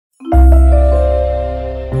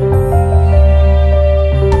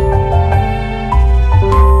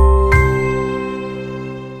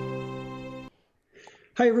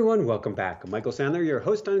Hi everyone, welcome back. I'm Michael Sandler, your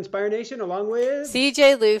host on Inspire Nation, along with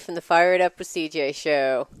CJ Lou from the Fire It Up with CJ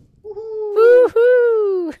show. Woohoo!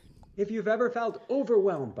 Woohoo! If you've ever felt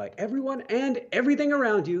overwhelmed by everyone and everything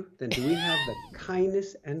around you, then do we have the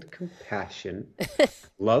kindness and compassion,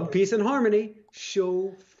 love, peace, and harmony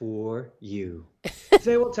show for you?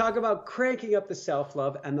 Today we'll talk about cranking up the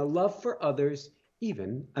self-love and the love for others,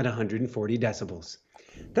 even at 140 decibels.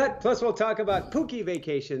 That plus we'll talk about Pookie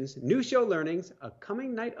vacations, new show learnings, a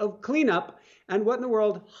coming night of cleanup, and what in the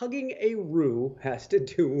world hugging a Roo has to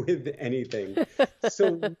do with anything.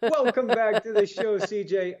 So welcome back to the show,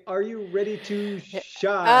 CJ. Are you ready to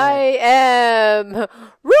shine? I am.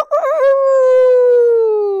 Woo!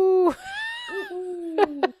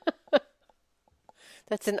 Woohoo!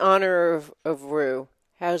 That's in honor of Rue.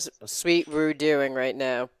 How's sweet Rue doing right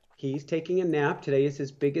now? He's taking a nap. Today is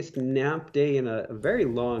his biggest nap day in a very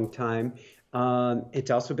long time.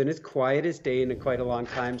 It's also been his quietest day in quite a long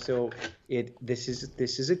time, so this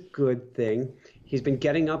is a good thing. He's been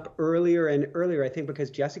getting up earlier and earlier, I think,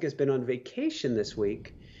 because Jessica's been on vacation this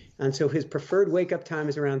week, and so his preferred wake up time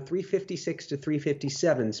is around 3:56 to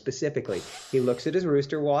 3:57 specifically. He looks at his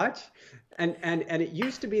rooster watch, and it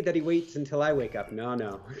used to be that he waits until I wake up. No,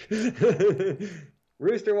 no.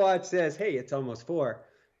 Rooster watch says, "Hey, it's almost 4.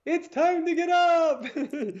 It's time to get up.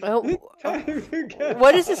 Oh, It's time to get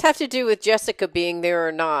what does up." this have to do with Jessica being there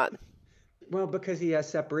or not? Well, because he has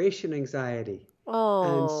separation anxiety.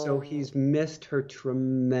 And so Oh, he's missed her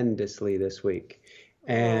tremendously this week.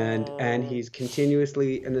 And oh, he's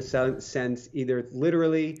continuously, in a sense, either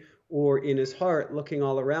literally or in his heart, looking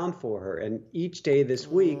all around for her. And each day this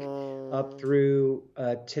week, up oh. through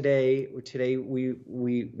today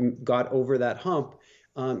we got over that hump.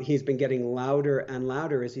 He's been getting louder and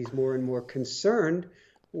louder as he's more and more concerned.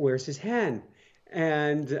 Where's his hen?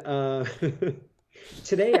 And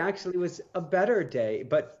today actually was a better day,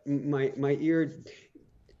 but my ear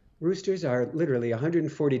roosters are literally a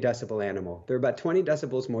 140 decibel animal. They're about 20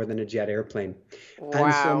 decibels more than a jet airplane. And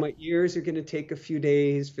so Wow. my ears are going to take a few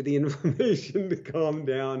days for the inflammation to calm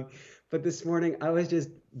down. But this morning I was just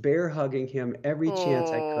bear hugging him every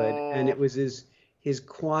chance I could, and it Oh. was his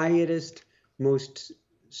quietest, most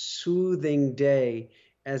soothing day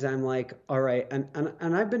as I'm like, all right,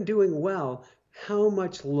 and I've been doing well. How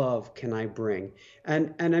much love can I bring?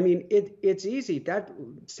 And I mean, it's easy. That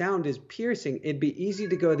sound is piercing. It'd be easy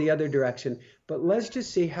to go the other direction, but let's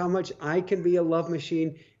just see how much I can be a love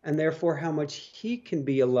machine, and therefore how much he can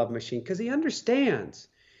be a love machine, because he understands.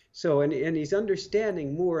 So, and he's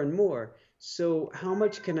understanding more and more. So how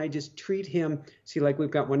much can I just treat him? See, like we've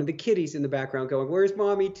got one of the kitties in the background going, "Where's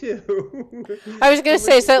mommy too?" I was gonna So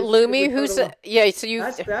say, is that we're Lumi? total Who's love. yeah? So you.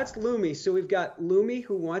 That's Lumi. So we've got Lumi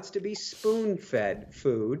who wants to be spoon-fed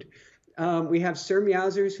food. We have Sir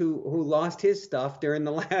Meowsers who lost his stuff during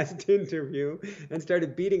the last interview and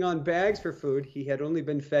started beating on bags for food. He had only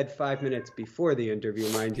been fed 5 minutes before the interview,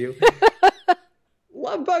 mind you.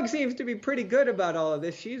 Lovebug seems to be pretty good about all of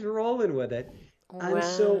this. She's rolling with it. And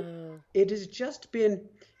so Wow. it has just been,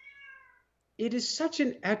 it is such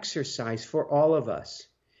an exercise for all of us.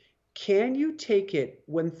 Can you take it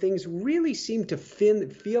when things really seem to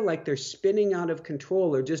feel like they're spinning out of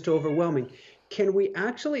control or just overwhelming? Can we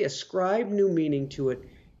actually ascribe new meaning to it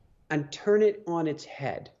and turn it on its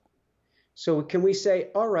head? So can we say,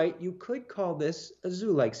 all right, you could call this a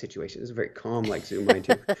zoo-like situation. It's a very calm-like zoo, mind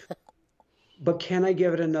you. But can I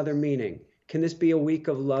give it another meaning? Can this be a week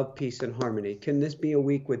of love, peace, and harmony? Can this be a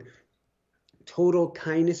week with total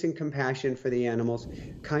kindness and compassion for the animals,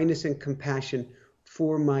 kindness and compassion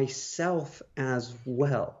for myself as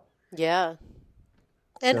well? Yeah.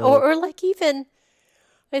 And So or like even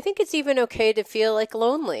I think it's even okay to feel like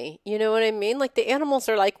lonely. You know what I mean? Like the animals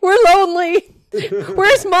are like, "We're lonely.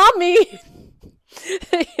 Where's mommy?"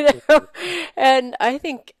 you know. And I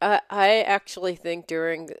think I actually think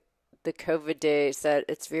during the COVID days that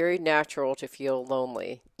it's very natural to feel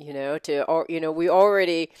lonely. We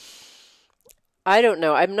already I don't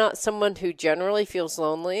know. I'm not someone who generally feels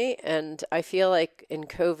lonely, and I feel like in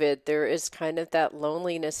COVID there is kind of that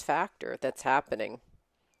loneliness factor that's happening.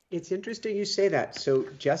 it's interesting you say that. So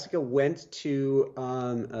Jessica went to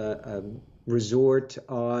a resort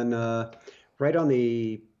on right on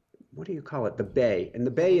the, what do you call it? The bay, in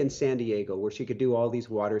the bay Hmm. in San Diego, where she could do all these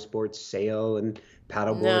water sports, sail and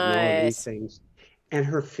paddleboard and all of these Nice. things. And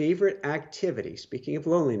her favorite activity, speaking of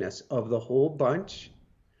loneliness, of the whole bunch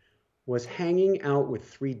was hanging out with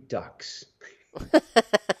 3 ducks.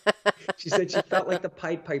 She said she felt like the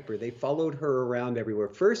Pied Piper. They followed her around everywhere.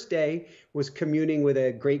 First day was communing with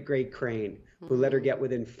a great great crane who let her Hmm. get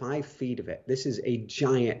within 5 feet of it. This is a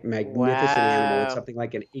giant, magnificent animal with Wow. something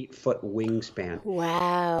like an 8 foot wingspan.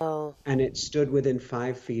 Wow. And it stood within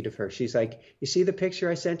 5 feet of her. She's like, "You see the picture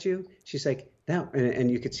I sent you?" She's like, "That,"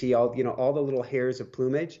 and you could see all, all the little hairs of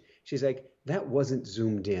plumage. She's like, "That wasn't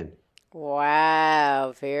zoomed in."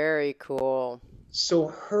 Wow. Very cool. So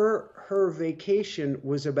her vacation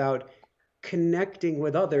was about connecting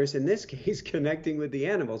with others, in this case connecting with the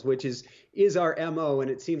animals, which is our MO. And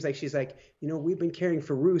it seems like she's like, we've been caring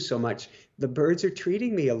for Rue so much, the birds are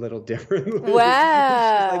treating me a little differently. She's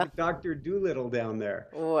Wow. like Dr. Doolittle down there.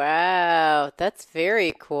 Wow. That's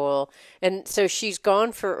very cool. And so she's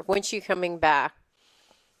gone for, when's she coming back?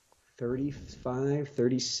 35,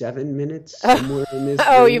 37 minutes, somewhere in this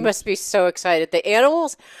Oh, you range. must be so excited. The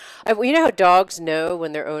animals, you know how dogs know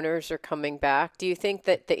when their owners are coming back? Do you think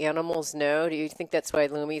that the animals know? Do you think that's why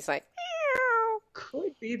Lumi's like, meow?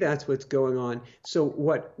 Could be that's what's going on. So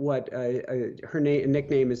her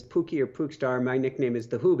nickname is Pookie or Pookstar. My nickname is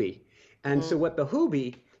the Hoobie. And Mm. so what the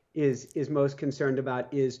Hoobie is most concerned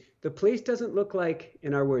about is the place doesn't look like,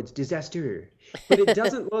 in our words, disaster, but it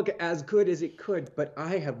doesn't look as good as it could. But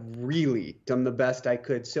I have really done the best I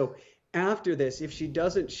could. So after this, if she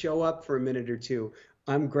doesn't show up for a minute or two,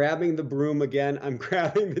 I'm grabbing the broom again. I'm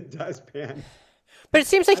grabbing the dustpan. But it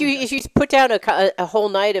seems like I'm you put down a whole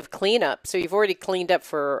night of cleanup. So you've already cleaned up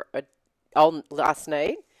for all last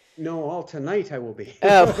night? No, all tonight I will be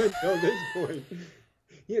Oh. until this point.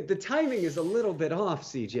 Yeah, the timing is a little bit off,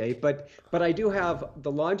 CJ, but I do have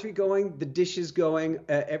the laundry going, the dishes going,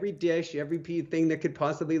 every dish, every thing that could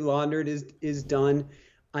possibly laundered is done.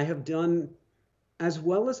 I have done as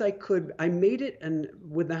well as I could. I made it and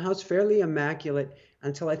with the house fairly immaculate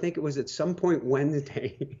until I think it was at some point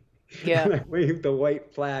Wednesday. Yeah. And I waved the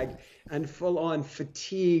white flag and full on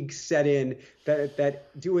fatigue set in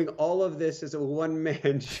that doing all of this as a one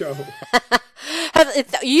man show.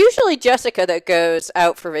 It's usually Jessica that goes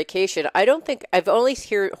out for vacation. I don't think I've only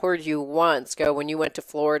heard you once go when you went to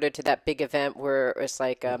Florida to that big event where it was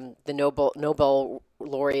like the Nobel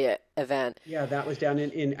laureate event. Yeah, that was down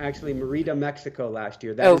in actually Merida, Mexico last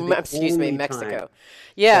year. That Oh, is the excuse me, only time Mexico.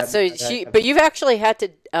 Yeah, that so that but you've actually had to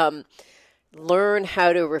learn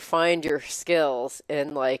how to refine your skills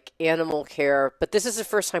in like animal care. But this is the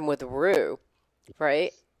first time with Rue,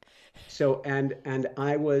 right? so and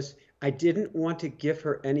I didn't want to give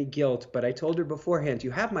her any guilt, but I told her beforehand, you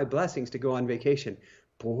have my blessings to go on vacation.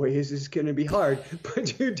 Boy, is this going to be hard,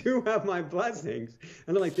 but you do have my blessings.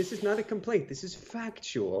 And I'm like, this is not a complaint. This is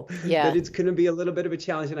factual that Yeah, it's going to be a little bit of a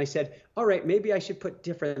challenge. And I said, all right, maybe I should put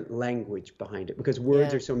different language behind it because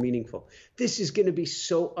words yeah. are so meaningful. This is going to be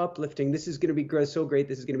so uplifting. This is going to be so great.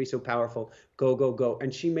 This is going to be so powerful. Go, go, go.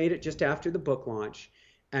 And she made it just after the book launch.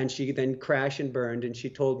 And she then crashed and burned. And she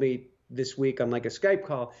told me this week on like a Skype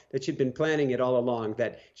call that she'd been planning it all along,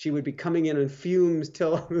 that she would be coming in on fumes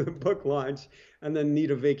till the book launch and then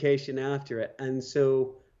need a vacation after it. And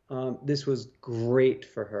so this was great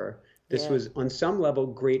for her. This Yeah. was on some level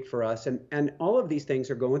great for us. And all of these things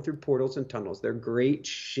are going through portals and tunnels. They're great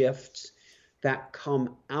shifts that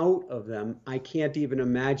come out of them. I can't even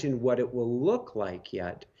imagine what it will look like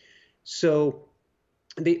yet. So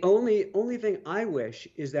the only thing I wish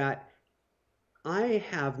is that I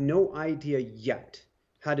have no idea yet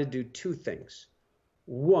how to do two things.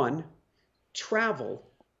 One, travel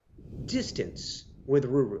distance with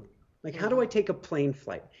Ruru. Like, how do I Hmm. take a plane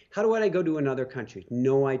flight? How do I go to another country?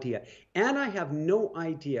 No idea. And I have no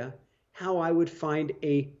idea how I would find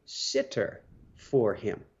a sitter for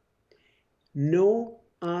him. No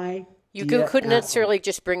You idea couldn't at all. necessarily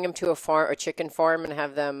just bring them to a farm, a chicken farm, and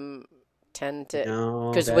have them tend to, No,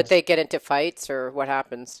 because would they get into fights or what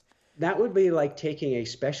happens? that would be like taking a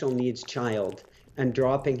special needs child and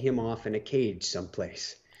dropping him off in a cage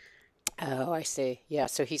someplace. Oh, I see. Yeah,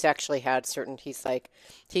 so he's actually had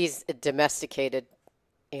he's a domesticated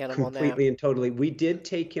animal now. Completely and totally. We did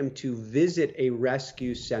take him to visit a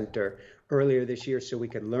rescue center earlier this year so we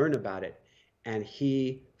could learn about it. And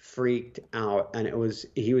he freaked out. And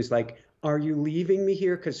he was like, "Are you leaving me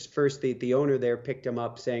here?" Because first the owner there picked him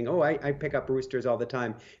up saying, "Oh, I pick up roosters all the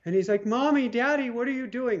time." And he's like, "Mommy, Daddy, what are you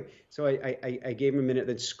doing?" So I gave him a minute,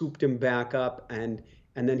 then scooped him back up. And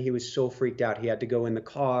then he was so freaked out. He had to go in the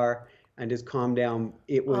car and just calm down.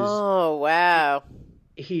 Oh, wow.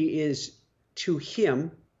 He is, to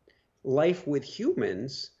him, life with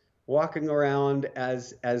humans, walking around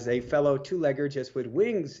as a fellow two-legger just with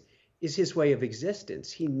wings, is his way of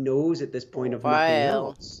existence. He knows at this point of nothing Wow.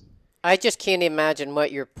 else. I just can't imagine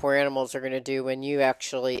what your poor animals are going to do when you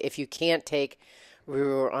actually, if you can't take we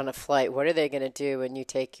were on a flight. What are they going to do when you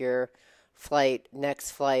take your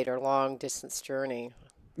next flight or long distance journey?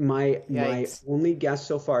 My Yikes. only guess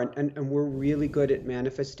so far, and we're really good at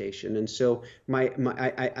manifestation, and so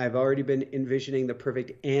I've already been envisioning the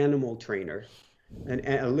perfect animal trainer,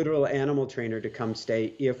 a literal animal trainer to come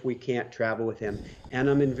stay if we can't travel with him, and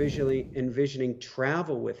I'm envisioning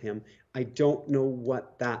travel with him. I don't know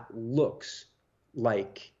what that looks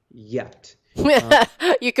like yet.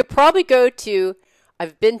 You could probably go to,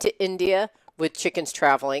 I've been to India with chickens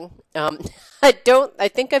traveling. I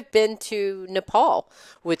think I've been to Nepal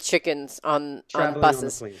with chickens on Traveling on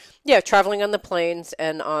the buses. planes. Yeah, traveling on the planes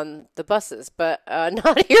and on the buses, but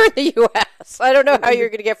not here in the U.S. I don't know And, how and you're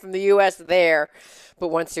going to get from the U.S. there, but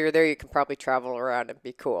once you're there, you can probably travel around and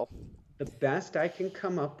be cool. the best I can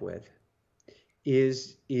come up with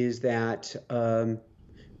is that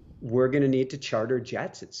we're going to need to charter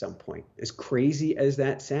jets at some point, as crazy as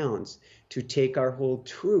that sounds, to take our whole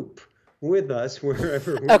troop with us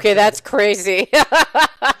wherever we Okay, go. that's crazy.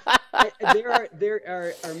 There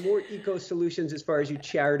are more eco solutions as far as you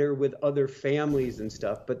charter with other families and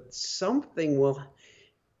stuff, but something will.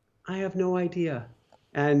 I have no idea,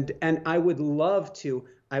 and I would love to.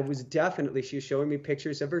 I was definitely she was showing me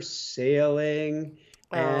pictures of her sailing,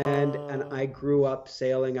 and I Oh, grew up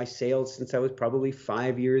sailing. I sailed since I was probably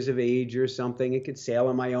 5 years of age or something. I could sail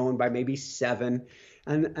on my own by maybe seven,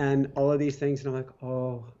 and all of these things. And I'm like,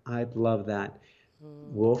 oh, I'd love that.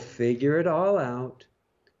 We'll figure it all out.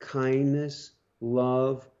 Kindness,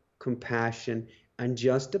 love, compassion, and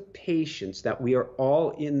just a patience that we are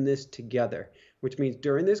all in this together, which means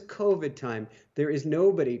during this COVID time, there is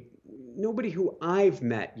nobody who I've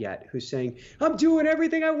met yet who's saying, I'm doing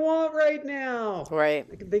everything I want right now. right.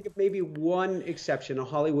 I can think of maybe one exception, a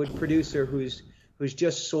Hollywood producer who's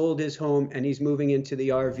just sold his home and he's moving into the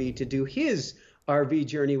RV to do his RV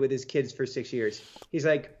journey with his kids for 6 years. He's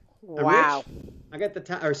like, I'm Wow. rich. I got the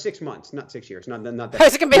time, or 6 months, not 6 years, not I that.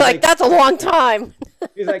 was gonna be He's like, like, that's a long time.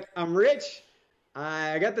 he's like, I'm rich.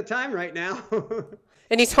 I got the time right now.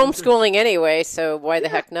 And he's And so, homeschooling anyway, so why the yeah,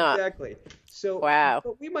 heck not? exactly. So, Wow.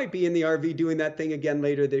 but we might be in the RV doing that thing again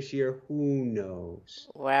later this year. Who knows?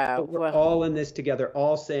 Wow. But we're Well, all in this together,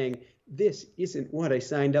 all saying, this isn't what I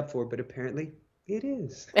signed up for, but apparently it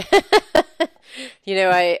is.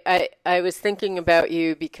 I was thinking about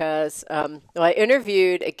you because well, I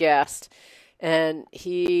interviewed a guest, and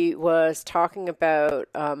he was talking about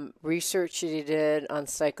research that he did on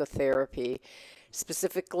psychotherapy,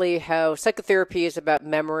 specifically how psychotherapy is about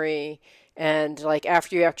memory, and like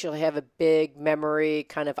after you actually have a big memory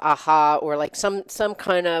kind of aha, or like some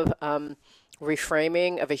kind of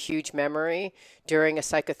reframing of a huge memory during a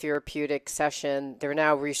psychotherapeutic session, they're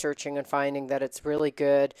now researching and finding that it's really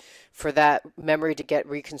good for that memory to get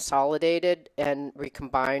reconsolidated and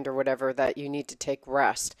recombined or whatever, that you need to take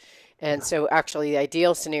rest. And Yeah. so actually the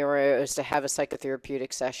ideal scenario is to have a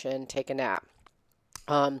psychotherapeutic session, take a nap.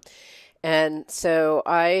 Um, and so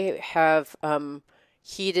I have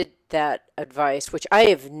heeded that advice, which I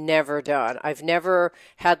have never done. I've never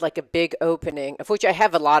had like a big opening, of which I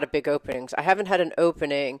have a lot of big openings. I haven't had an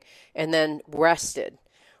opening and then rested,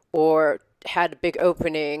 or had a big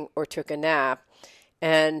opening or took a nap.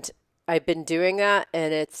 And I've been doing that,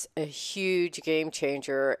 and it's a huge game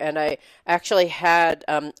changer. And I actually had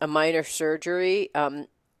a minor surgery um,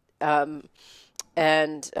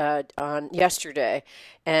 and on yesterday,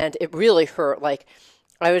 and it really hurt. Like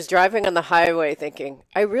I was driving on the highway thinking,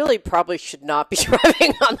 I really probably should not be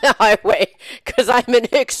driving on the highway because I'm in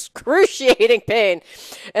excruciating pain.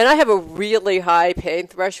 And I have a really high pain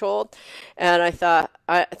threshold. And I thought,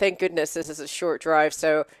 thank goodness this is a short drive.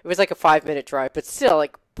 So it was like a 5 minute drive, but still,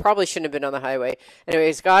 like, probably shouldn't have been on the highway.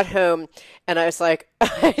 Anyways, got home and I was like,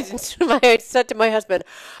 I said to my husband,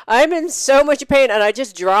 I'm in so much pain. And I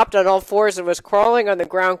just dropped on all fours and was crawling on the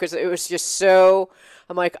ground because it was just so.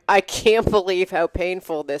 I'm like, I can't believe how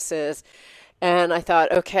painful this is. And I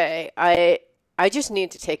thought, okay, I just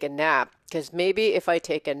need to take a nap, because maybe if I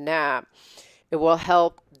take a nap, it will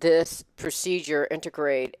help this procedure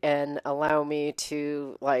integrate and allow me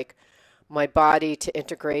to, like, my body to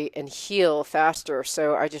integrate and heal faster.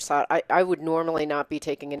 So I just thought I would normally not be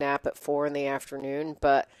taking a nap at 4 in the afternoon,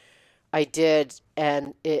 but I did,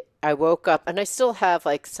 and I woke up and I still have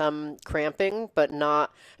like some cramping, but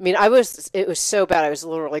not. I mean, it was so bad. I was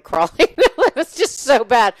literally crawling. It was just so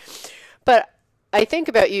bad. But I think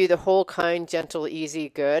about you, the whole kind, gentle, easy,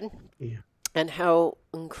 good, Yeah. and how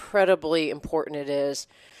incredibly important it is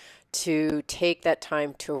to take that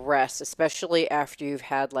time to rest, especially after you've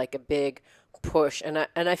had like a big push. And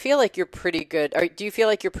I feel like you're pretty good. Do you feel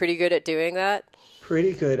like you're pretty good at doing that?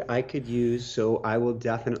 pretty good. I could use, so I will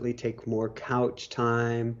definitely take more couch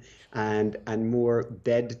time and more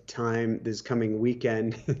bed time this coming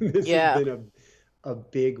weekend. This has Yeah. been a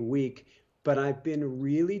big week, but I've been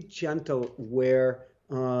really gentle where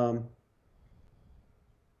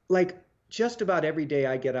like just about every day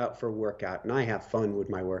I get out for a workout and I have fun with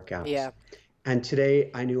my workouts. Yeah. And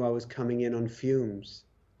today I knew I was coming in on fumes.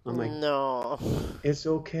 I'm like, No. it's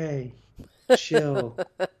okay. Chill.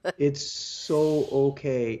 It's so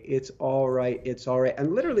okay. It's all right. It's all right.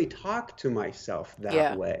 And literally talk to myself that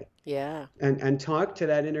Yeah. way Yeah. and talk to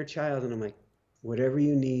that inner child. And I'm like, whatever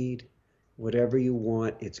you need, whatever you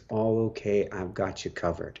want, it's all okay. I've got you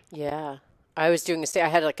covered. Yeah. I was doing a stay. I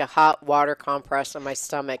had like a hot water compress on my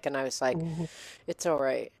stomach, and I was like, Oh, "It's all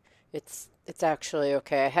right. It's actually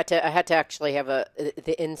okay." I had to actually have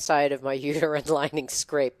the inside of my uterine lining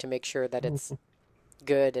scraped to make sure that it's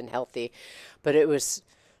good and healthy, but it was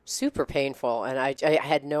super painful, and I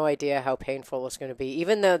had no idea how painful it was going to be.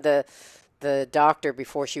 Even though the doctor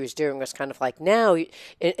before she was doing was kind of like, now, and,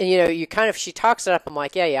 you know, you kind of, she talks it up. I'm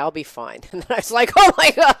like, yeah, yeah, I'll be fine. And then I was like, oh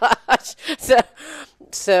my gosh.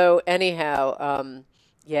 So anyhow,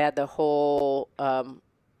 yeah, the whole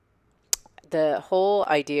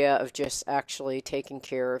idea of just actually taking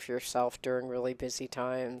care of yourself during really busy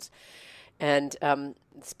times. And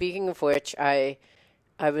speaking of which, I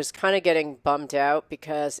was kind of getting bummed out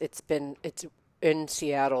because it's in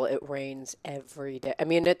Seattle. It rains every day. I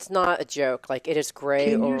mean, it's not a joke. Like it is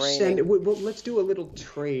gray can or you send, raining. well, let's do a little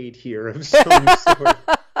trade here of some sort.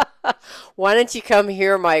 Why don't you come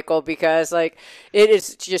here, Michael? Because like it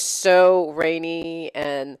is just so rainy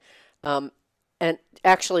um and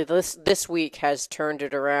actually this week has turned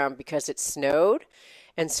it around because it snowed.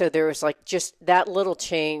 And so there was like just that little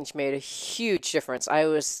change made a huge difference. I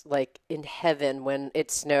was like in heaven when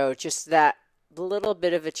it snowed, just that little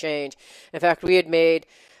bit of a change. In fact, we had made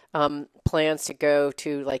plans to go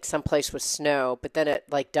to like someplace with snow, but then it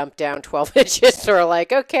like dumped down 12 inches. So we're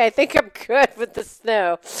like, okay, I think I'm good with the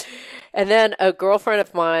snow. And then a girlfriend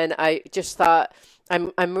of mine, I just thought,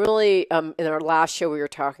 I'm really in our last show we were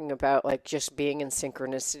talking about like just being in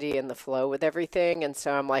synchronicity and the flow with everything, and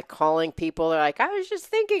so I'm like calling people. They're like, I was just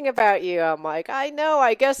thinking about you. I'm like, I know,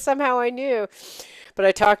 I guess somehow I knew. But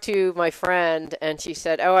I talked to my friend and she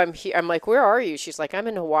said, oh, I'm here. I'm like, where are you? She's like, I'm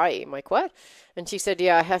in Hawaii. I'm like, what? And she said,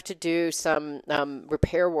 yeah, I have to do some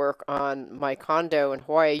repair work on my condo in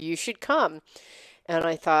Hawaii. You should come. And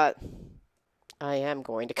I thought, I am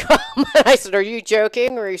going to come. And I said, are you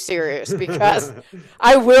joking or are you serious? Because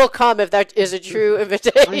I will come if that is a true I have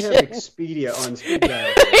invitation. Expedia on speed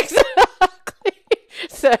dial here. Exactly.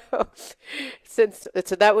 So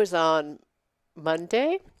so that was on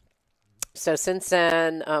Monday. So since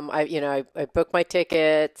then, I booked my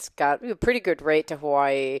tickets, got a pretty good rate to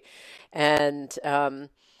Hawaii, and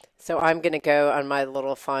so I'm gonna go on my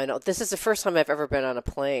little final. This is the first time I've ever been on a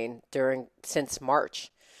plane since March,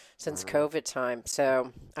 since Wow. COVID time.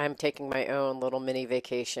 So I'm taking my own little mini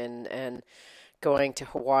vacation and going to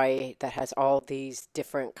Hawaii that has all these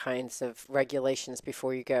different kinds of regulations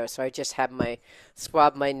before you go. So I just have my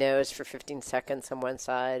swab my nose for 15 seconds on one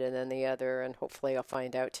side and then the other, and hopefully I'll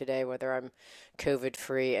find out today whether I'm COVID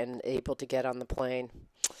free and able to get on the plane.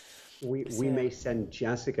 We So may send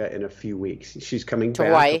Jessica in a few weeks. She's coming to back,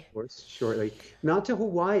 of Hawaii. course, shortly. Not to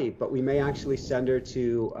Hawaii, but we may actually send her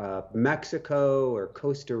to Mexico or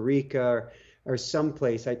Costa Rica or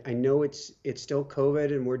someplace. I know it's still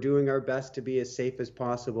COVID and we're doing our best to be as safe as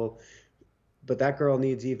possible, but that girl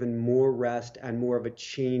needs even more rest and more of a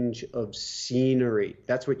change of scenery.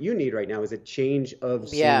 That's what you need right now is a change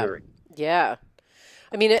of Yeah. scenery. Yeah.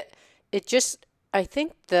 I mean, it just, I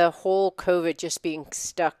think the whole COVID just being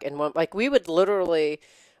stuck in one, like we would literally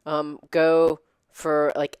go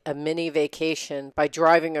for like a mini vacation by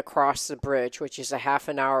driving across the bridge, which is a half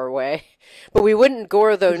an hour away. But we wouldn't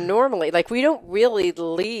go though normally. Like we don't really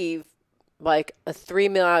leave like a 3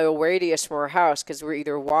 mile radius from our house because we're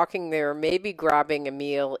either walking there, maybe grabbing a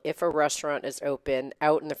meal if a restaurant is open,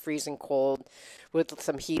 out in the freezing cold with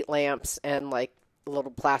some heat lamps and like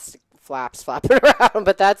little plastic flaps flapping around.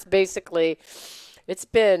 But that's basically, it's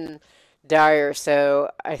been dire. So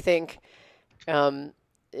I think um,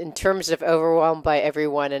 in terms of overwhelmed by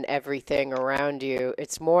everyone and everything around you,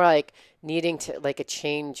 it's more like needing to like a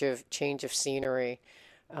change of scenery.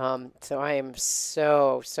 So I am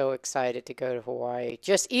so excited to go to Hawaii.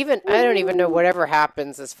 Just even I don't even know Woo! whatever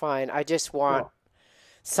happens is fine. I just want Well,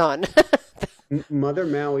 sun. Mother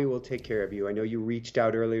Maui will take care of you. I know you reached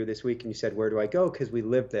out earlier this week and you said, where do I go? Because we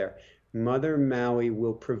live there. Mother Maui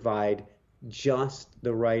will provide just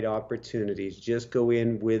the right opportunities. Just go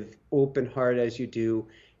in with open heart as you do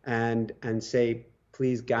and say,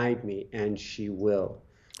 please guide me, and she will.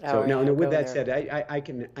 Oh So now, yeah, now with go that there.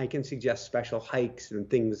 said, I can suggest special hikes and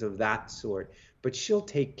things of that sort, but she'll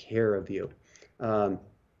take care of you. Um,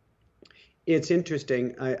 it's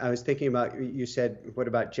interesting. I was thinking about, you said, what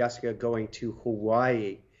about Jessica going to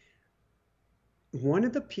Hawaii? One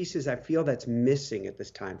of the pieces I feel that's missing at this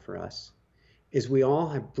time for us is we all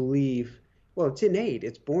have believe, well, it's innate,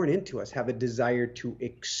 it's born into us, have a desire to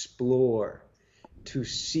explore, to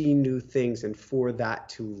see new things, and for that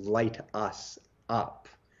to light us up.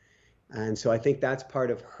 And so I think that's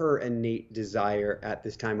part of her innate desire at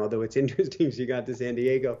this time. Although it's interesting, she got to San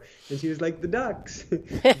Diego and she was like the ducks,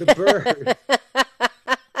 the birds.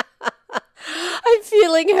 I'm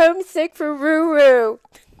feeling homesick for Ruru.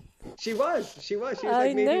 She was I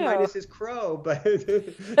like maybe know. minus his crow, but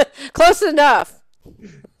Close enough.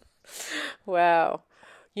 Wow.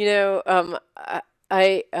 You know,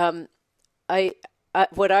 I, I,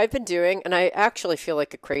 what I've been doing, and I actually feel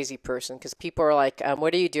like a crazy person because people are like,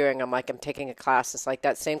 "What are you doing?" I'm like, "I'm taking a class." It's like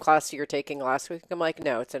that same class you were taking last week. I'm like,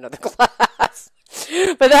 "No, it's another class."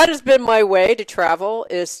 But that has been my way to travel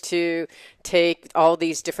is to take all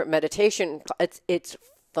these different meditation. It's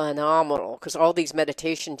phenomenal because all these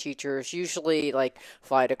meditation teachers usually like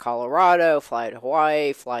fly to Colorado, fly to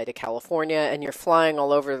Hawaii, fly to California, and you're flying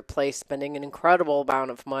all over the place, spending an incredible amount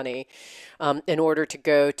of money in order to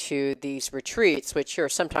go to these retreats, which are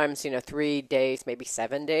sometimes, 3 days, maybe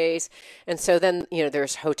 7 days. And so then,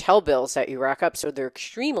 there's hotel bills that you rack up. So they're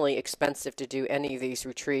extremely expensive to do any of these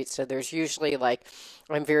retreats. So there's usually like,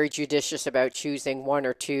 I'm very judicious about choosing one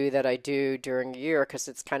or two that I do during a year because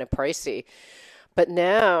it's kind of pricey. But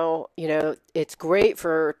now, it's great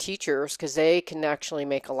for teachers because they can actually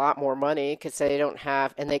make a lot more money because they don't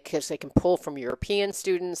have, and because they can pull from European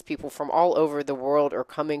students, people from all over the world are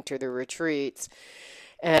coming to the retreats.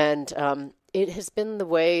 And it has been the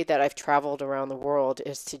way that I've traveled around the world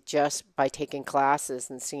is to just by taking classes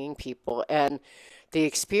and seeing people. And the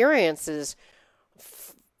experiences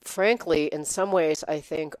frankly, in some ways, I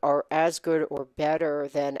think are as good or better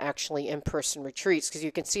than actually in-person retreats because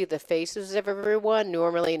you can see the faces of everyone.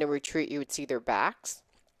 Normally in a retreat, you would see their backs.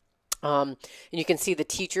 And you can see the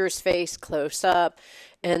teacher's face close up.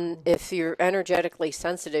 And if you're energetically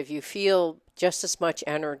sensitive, you feel just as much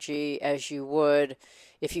energy as you would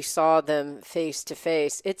if you saw them face to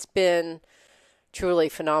face. It's been truly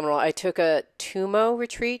phenomenal. I took a Tumo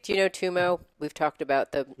retreat. Do you know Tumo? We've talked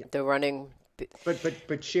about the running.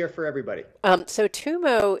 but share for everybody. So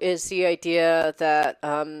Tumo is the idea that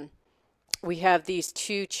we have these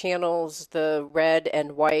two channels, the red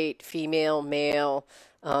and white, female, male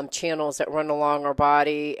channels that run along our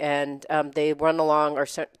body, and they run along our.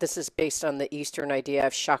 This is based on the Eastern idea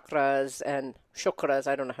of chakras and chakras.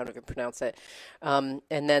 I don't know how to pronounce it. And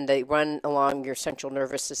then they run along your central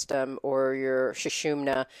nervous system or your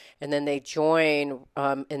sushumna, and then they join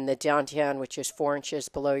in the dantian, which is 4 inches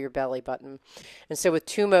below your belly button. And so with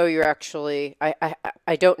Tumo, you're actually,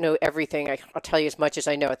 I don't know everything. I'll tell you as much as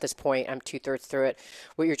I know at this point. I'm 2/3 through it.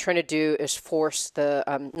 What you're trying to do is force the,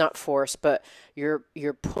 not force, but you're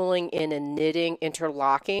pulling in and knitting,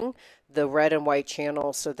 interlocking the red and white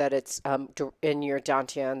channels so that it's in your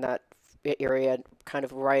dantian, that area kind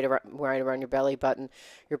of right around your belly button.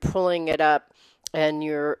 You're pulling it up and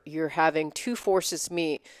you're having two forces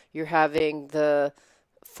meet. You're having the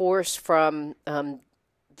force from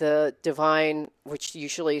the divine, which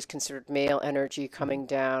usually is considered male energy, coming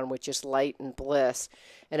down, which is light and bliss.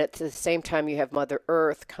 And at the same time, you have Mother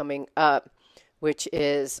Earth coming up, which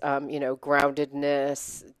is,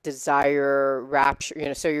 groundedness, desire,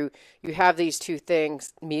 rapture. So you have these two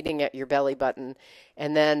things meeting at your belly button.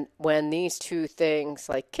 And then when these two things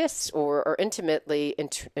like kiss or are intimately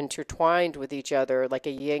intertwined with each other, like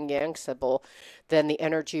a yin yang symbol, then the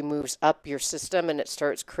energy moves up your system and it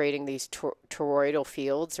starts creating these toroidal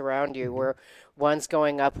fields around you Mm-hmm. where one's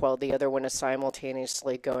going up while the other one is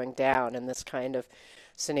simultaneously going down in this kind of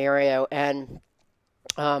scenario. And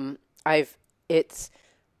I've it's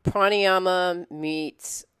pranayama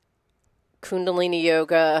meets kundalini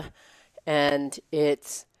yoga, and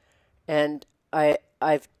I've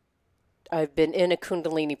been in a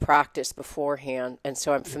kundalini practice beforehand, and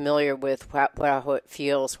so I'm familiar with how it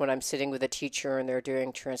feels when I'm sitting with a teacher and they're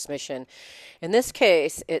doing transmission. In this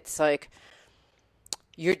case, it's like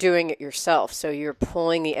you're doing it yourself, so you're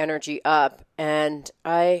pulling the energy up, and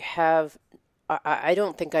I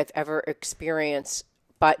don't think I've ever experienced,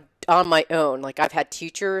 but on my own, like I've had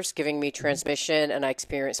teachers giving me transmission and I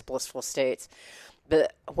experienced blissful states.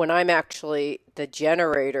 But when I'm actually the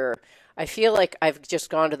generator, I feel like I've just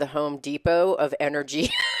gone to the Home Depot of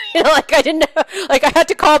energy. Like I didn't know, like I had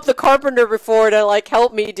to call up the carpenter before to like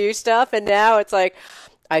help me do stuff, and now it's like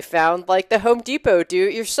I found like the Home Depot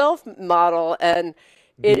do-it-yourself model, and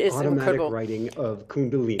it The is automatic incredible. writing of It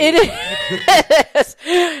Kundalini. is.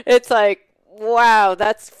 It's like, wow,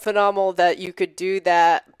 that's phenomenal that you could do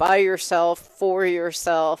that by yourself, for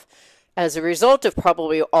yourself, as a result of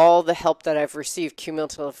probably all the help that I've received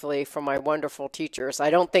cumulatively from my wonderful teachers. I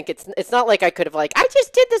don't think it's not like I could have like, I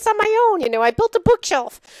just did this on my own, I built a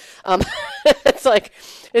bookshelf. Um, it's like,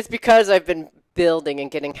 it's because I've been building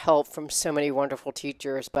and getting help from so many wonderful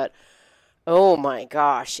teachers, but oh my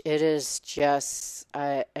gosh, it is just,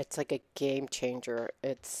 it's like a game changer.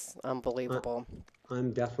 It's I- unbelievable.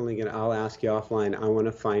 I'm definitely gonna, I'll ask you offline. I want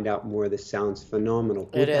to find out more. This sounds phenomenal.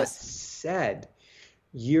 It With that is. said,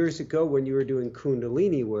 years ago when you were doing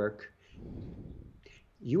Kundalini work,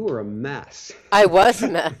 you were a mess. I was a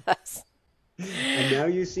mess. And now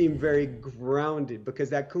you seem very grounded because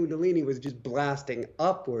that Kundalini was just blasting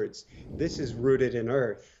upwards. This is rooted in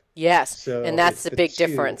earth. Yes, and So that's it's the the big two.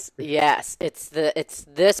 difference. Yes, it's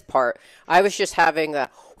this part. I was just having the,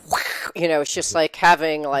 it's just like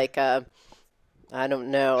having like a, I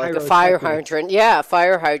don't know, like a fire Pyrotechnics. hydrant. Yeah, a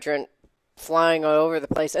fire hydrant flying all over the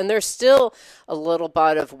place. And there's still a little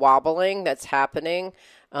bit of wobbling that's happening,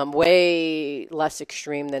 way less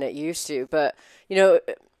extreme than it used to. But, you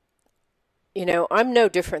know, I'm no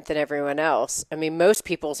different than everyone else. I mean, most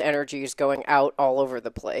people's energy is going out all over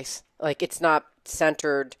the place. Like it's not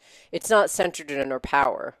centered in their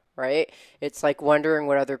power, right? It's like wondering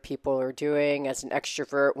what other people are doing as an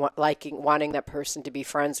extrovert, wanting that person to be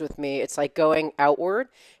friends with me. It's like going outward.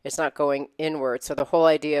 It's not going inward. So the whole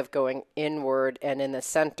idea of going inward and in the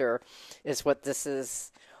center is what this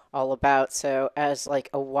is all about. So as like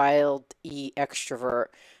a wild E extrovert,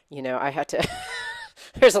 I had to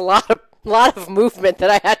there's a lot of movement that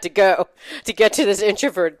I had to go to get to this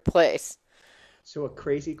introvert place. So a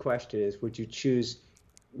crazy question is, would you choose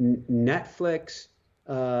Netflix,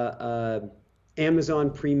 Amazon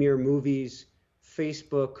Premier Movies,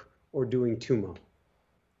 Facebook, or doing Tumo?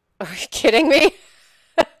 Are you kidding me?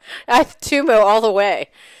 I Tumo all the way.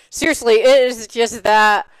 Seriously, it is just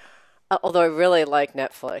that. Although I really like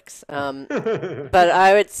Netflix, but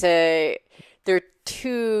I would say they're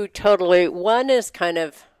two totally. One is kind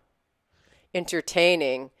of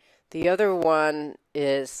entertaining. The other one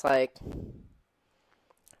is like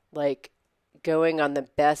going on the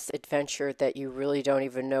best adventure that you really don't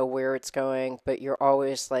even know where it's going, but you're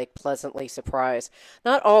always like pleasantly surprised.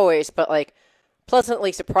 Not always, but like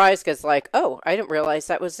pleasantly surprised because like, oh, I didn't realize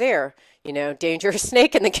that was there. Dangerous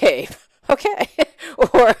snake in the cave. Okay.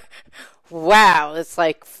 Or wow, it's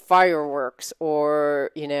like fireworks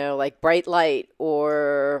or, like bright light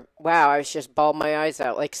or wow, I was just bawled my eyes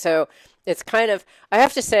out. Like so it's kind of I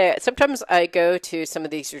have to say sometimes I go to some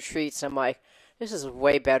of these retreats and I'm like, this is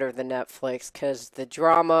way better than Netflix because the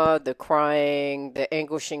drama, the crying, the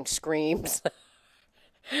anguishing screams,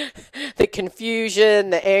 the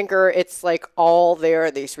confusion, the anger, it's like all there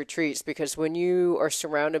in these retreats because when you are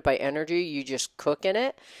surrounded by energy, you just cook in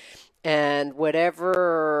it. And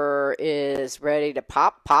whatever is ready to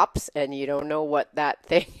pop, pops, and you don't know what that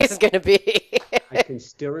thing is going to be. I can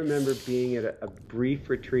still remember being at a brief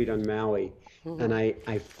retreat on Maui, and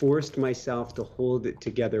I forced myself to hold it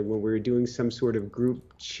together when we were doing some sort of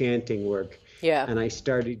group chanting work, Yeah. and I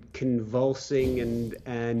started convulsing,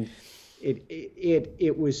 and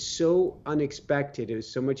it was so unexpected. It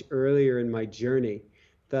was so much earlier in my journey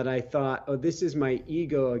that I thought, oh, this is my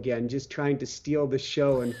ego again, just trying to steal the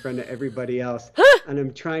show in front of everybody else. And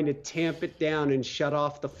I'm trying to tamp it down and shut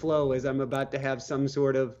off the flow as I'm about to have some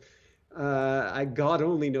sort of, God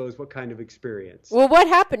only knows what kind of experience. Well, what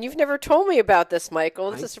happened? You've never told me about this,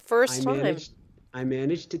 Michael. This I, is the I first time.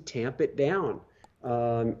 managed to tamp it down.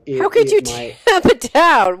 How could you My, tamp it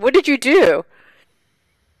down? What did you do?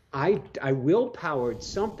 I willpowered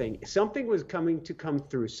something. Something was come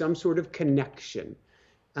through, some sort of connection.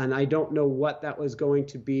 And I don't know what that was going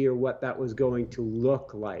to be or what that was going to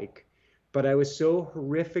look like. But I was so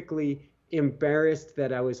horrifically embarrassed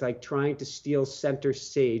that I was like trying to steal center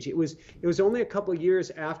stage. It was only a couple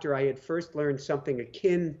years after I had first learned something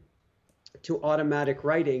akin to automatic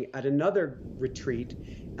writing at another retreat.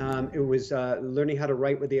 It was learning how to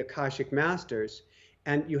write with the Akashic Masters.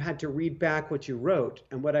 And you had to read back what you wrote.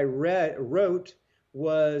 And what I wrote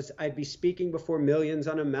was I'd be speaking before millions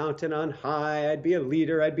on a mountain on high. I'd be a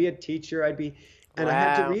leader. I'd be a teacher. And I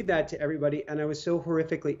had to Wow. read that to everybody. And I was so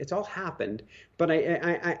horrifically, it's all happened, but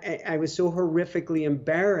I was so horrifically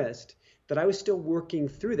embarrassed that I was still working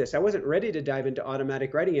through this. I wasn't ready to dive into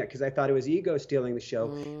automatic writing yet because I thought it was ego stealing the show.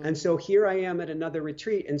 And so here I am at another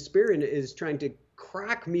retreat, and Spirit is trying to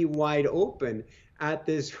crack me wide open at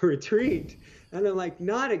this retreat. And I'm like,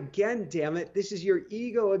 not again, damn it. This is your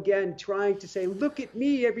ego again trying to say, look at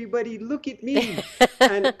me, everybody, look at me.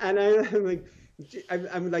 and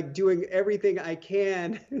I'm like doing everything I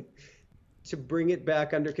can to bring it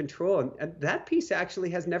back under control. And that piece actually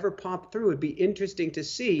has never popped through. It'd be interesting to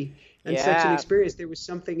see in such an experience. There was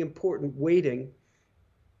something important waiting,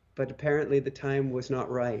 but apparently the time was not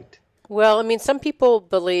right. Well, I mean, some people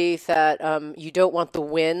believe that you don't want the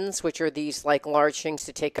winds, which are these like large things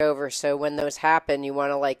to take over. So when those happen, you want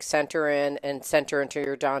to like center in and center into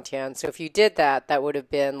your dantian. So if you did that, that would have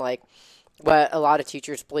been like what a lot of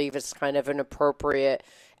teachers believe is kind of an appropriate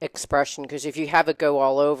expression. Because if you have it go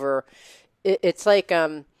all over, it's like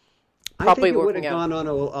probably I think it would working have out. gone on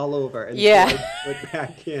all over and Yeah. put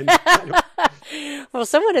back in. Well,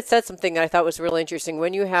 someone had said something that I thought was really interesting.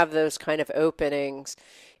 When you have those kind of openings,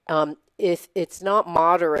 if it's not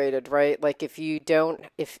moderated, right? Like if you don't,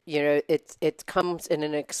 if you know, it comes in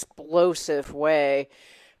an explosive way,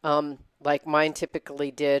 like mine typically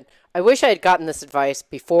did. I wish I had gotten this advice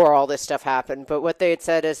before all this stuff happened, but what they had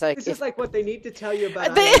said is like, This is like what they need to tell you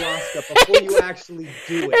about ayahuasca before you actually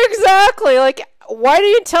do it. Exactly. Like, why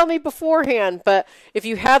didn't you tell me beforehand? But if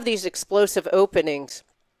you have these explosive openings,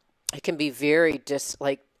 it can be very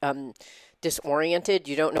disoriented.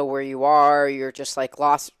 You don't know where you are. You're just like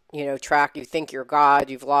lost, track. You think you're God.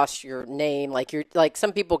 You've lost your name. Like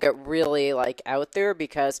some people get really like out there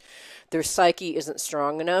because their psyche isn't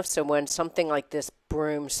strong enough. So when something like this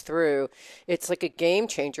brooms through, it's like a game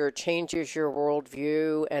changer. It changes your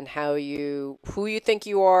worldview and who you think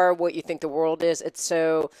you are, what you think the world is. It's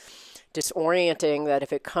so disorienting that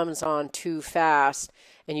if it comes on too fast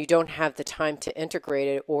and you don't have the time to integrate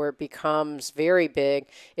it, or it becomes very big,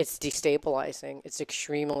 it's destabilizing. It's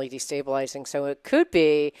extremely destabilizing. So it could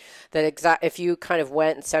be that if you kind of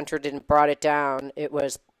went and centered it and brought it down, it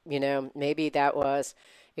was, maybe that was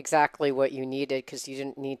exactly what you needed, because you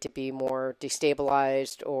didn't need to be more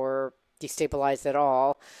destabilized or destabilized at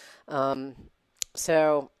all.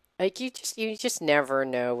 So like you just never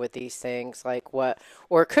know with these things, like what,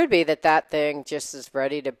 or it could be that thing just is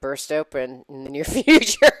ready to burst open in the near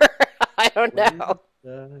future. I don't know.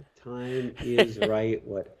 When the time is right,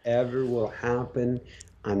 whatever will happen,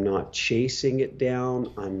 I'm not chasing it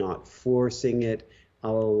down. I'm not forcing it.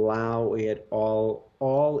 I'll allow it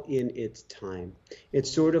all in its time.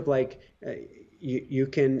 It's sort of like you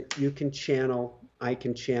can channel. I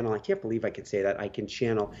can channel. I can't believe I can say that. I can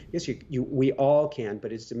channel. Yes, we all can,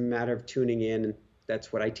 but it's a matter of tuning in, and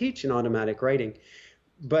that's what I teach in automatic writing.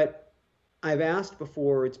 But I've asked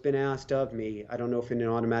before, it's been asked of me, I don't know if in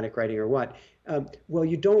automatic writing or what, well,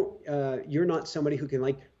 you're not somebody who can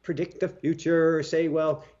like predict the future or say,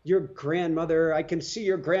 well, your grandmother, I can see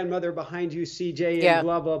your grandmother behind you, CJ, and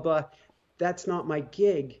blah, blah, blah. That's not my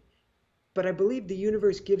gig. But I believe the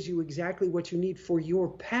universe gives you exactly what you need for your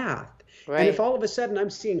path. Right. And if all of a sudden I'm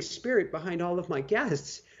seeing spirit behind all of my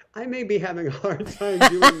guests, I may be having a hard time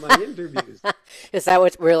doing my interviews. Is that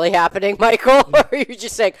what's really happening, Michael? Or are you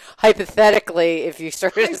just saying hypothetically, if you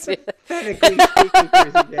started hypothetically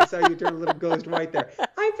speaking, I saw you turn a little ghost white there.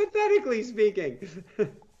 Hypothetically speaking.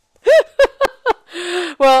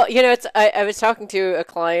 Well, I was talking to a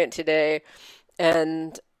client today,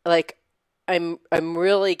 and like I'm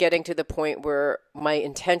really getting to the point where my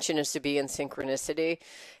intention is to be in synchronicity,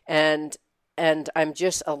 and I'm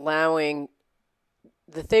just allowing.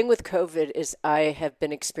 The thing with COVID is I have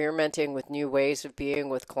been experimenting with new ways of being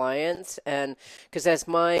with clients, and because as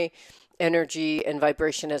my energy and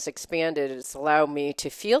vibration has expanded, it's allowed me to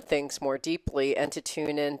feel things more deeply and to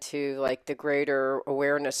tune into like the greater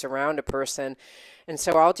awareness around a person. And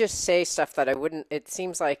so I'll just say stuff that I wouldn't, it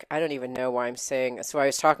seems like I don't even know why I'm saying it. So I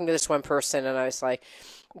was talking to this one person and I was like,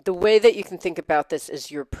 the way that you can think about this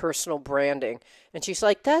is your personal branding. And she's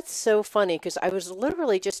like, that's so funny, because I was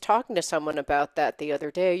literally just talking to someone about that the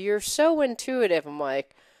other day. You're so intuitive. I'm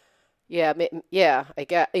like, yeah, I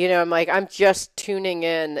get, I'm like, I'm just tuning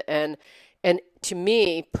in. And to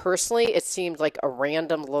me personally, it seemed like a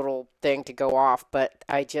random little thing to go off, but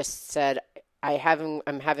I just said,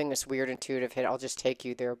 I'm having this weird intuitive hit. I'll just take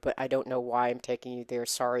you there, but I don't know why I'm taking you there.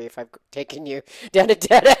 Sorry if I've taken you down a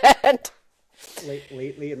dead end.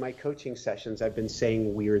 Lately in my coaching sessions, I've been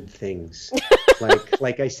saying weird things.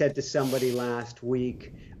 like I said to somebody last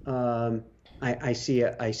week, I see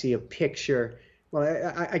a picture.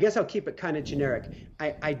 Well, I guess I'll keep it kind of generic.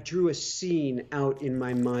 I drew a scene out in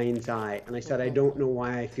my mind's eye, and I said, I don't know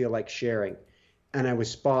why I feel like sharing. and I was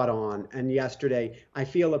spot on. And yesterday, I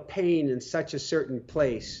feel a pain in such a certain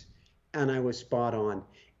place, and I was spot on.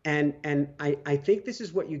 And I think this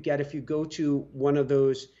is what you get if you go to one of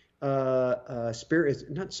those spirit,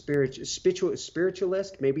 not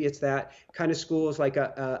spiritualist, maybe it's that kind of schools, like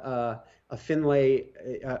a Finlay,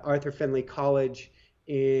 Arthur Findlay College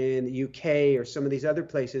in the UK, or some of these other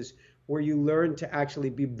places where you learn to actually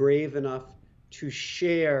be brave enough to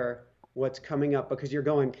share what's coming up, because you're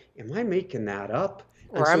going, am I making that up?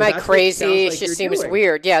 And Or am so I that's what it crazy? sounds It like just you're seems doing.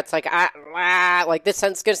 weird. Yeah, it's like like this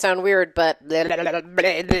sounds gonna sound weird, but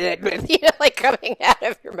like coming out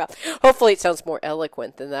of your mouth. Hopefully, it sounds more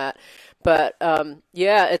eloquent than that. But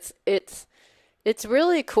yeah, it's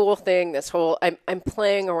really a cool thing. This whole I'm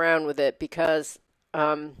playing around with it because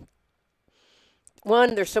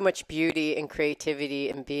one, there's so much beauty and creativity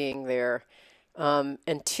in being there.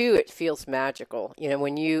 And two, it feels magical,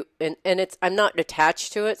 when and it's, I'm not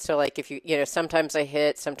attached to it. So like if sometimes I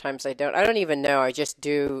hit, sometimes I don't. I don't even know. I just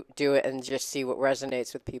do it and just see what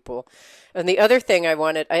resonates with people. And the other thing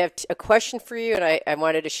I have a question for you, and I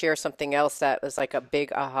wanted to share something else that was like a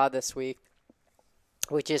big aha this week,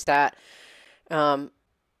 which is that um,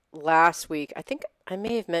 last week, I think I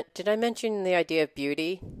may have did I mention the idea of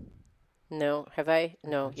beauty? No, have I?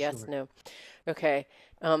 I'm No, not yes, sure. no. Okay.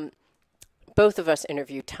 Um, both of us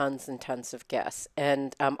interview tons and tons of guests,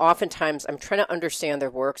 and oftentimes I'm trying to understand their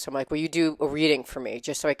work. So I'm like, "Will you do a reading for me,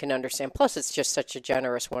 just so I can understand?" Plus, it's just such a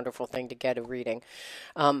generous, wonderful thing to get a reading.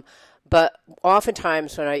 Um, but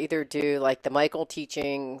oftentimes, when I either do like the Michael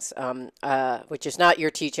teachings, which is not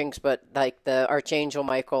your teachings, but like the Archangel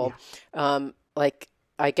Michael, Yeah. like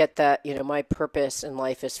I get that, my purpose in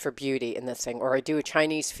life is for beauty in this thing, or I do a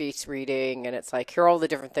Chinese feast reading, and it's like, here are all the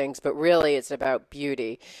different things, but really it's about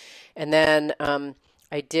beauty. And then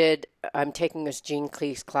I'm taking this Gene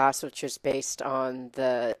Cleese class, which is based on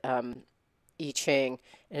the I Ching,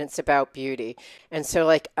 and it's about beauty. And so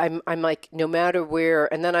like I'm like, no matter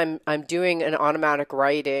where, and then I'm doing an automatic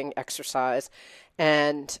writing exercise,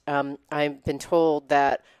 and I've been told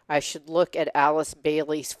that I should look at Alice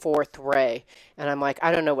Bailey's Fourth Ray, and I'm like,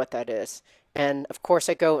 I don't know what that is. And of course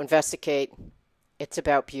I go investigate. It's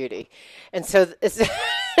about beauty. And so it's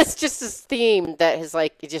it's just this theme that is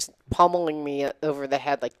like just pummeling me over the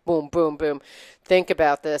head, like boom, boom, boom. Think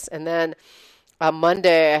about this. And then on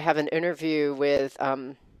Monday, I have an interview with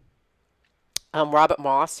Robert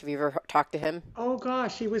Moss. Have you ever talked to him? Oh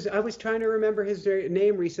gosh, he was. I was trying to remember his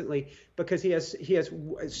name recently, because he has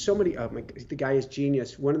so many. Oh my, the guy is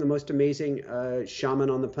genius. One of the most amazing shaman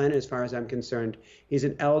on the planet, as far as I'm concerned. He's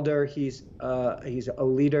an elder. He's a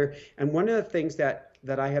leader. And one of the things that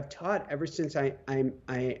I have taught ever since I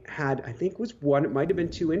had, I think it was one, it might have been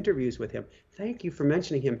two interviews with him. Thank you for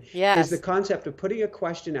mentioning him. Is the Yes. concept of putting a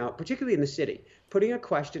question out, particularly in the city, putting a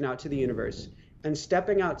question out to the universe and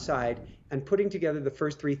stepping outside and putting together the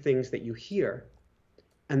first three things that you hear,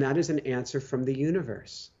 and that is an answer from the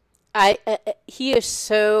universe. He is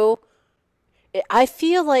so. I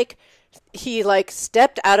feel like he like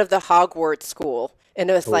stepped out of the Hogwarts school, and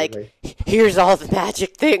it was like, Totally. here's all the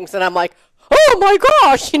magic things, and I'm like, oh my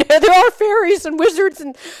gosh, there are fairies and wizards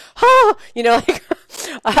and like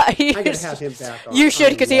he I got to have is, him back you on. should,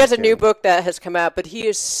 I because he has love a new him. book that has come out, but he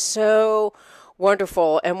is so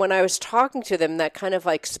wonderful. And when I was talking to them, that kind of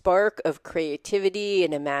like spark of creativity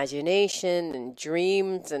and imagination and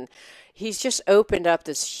dreams, and he's just opened up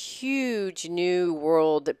this huge new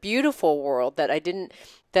world, beautiful world that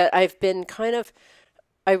I've been kind of.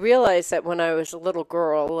 I realized that when I was a little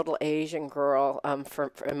girl, a little Asian girl,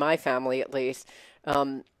 for in my family at least,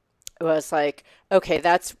 um, it was like, okay,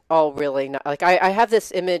 that's all really not like I have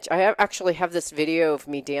this image. Actually have this video of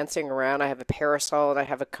me dancing around. I have a parasol and I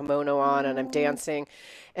have a kimono on and I'm Oh, dancing,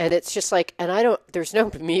 and it's just like, and I don't. There's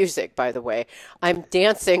no music, by the way. I'm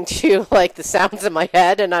dancing to like the sounds in my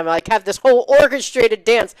head, and I'm like have this whole orchestrated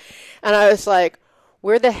dance, and I was like,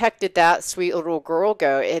 where the heck did that sweet little girl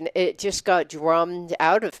go? And it just got drummed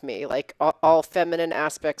out of me, like all feminine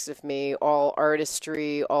aspects of me, all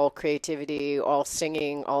artistry, all creativity, all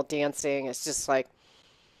singing, all dancing. It's just like,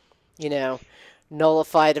 you know,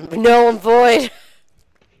 nullified and null and void.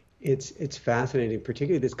 it's fascinating,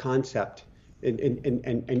 particularly this concept.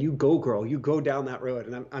 And you go, girl, you go down that road.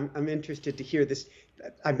 And I'm interested to hear this.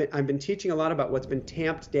 I've been teaching a lot about what's been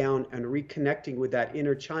tamped down and reconnecting with that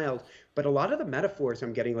inner child. But a lot of the metaphors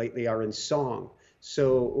I'm getting lately are in song.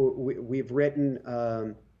 So we've written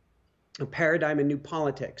a paradigm in new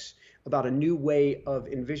politics, about a new way of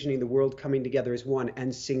envisioning the world coming together as one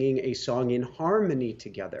and singing a song in harmony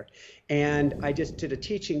together. And I just did a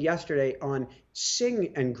teaching yesterday on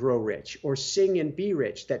sing and grow rich, or sing and be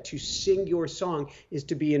rich, that to sing your song is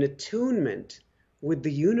to be in attunement with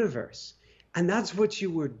the universe. And that's what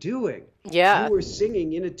you were doing. You Yeah. were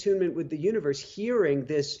singing in attunement with the universe, hearing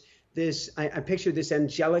I picture this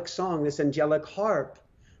angelic song, this angelic harp,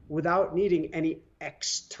 without needing any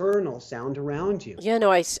external sound around you. Yeah,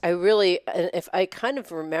 no, I really, if I kind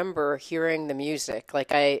of remember hearing the music,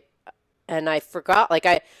 and I forgot,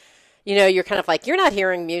 you're kind of like, you're not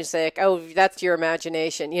hearing music. Oh, that's your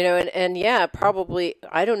imagination, and yeah, probably,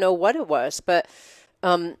 I don't know what it was, but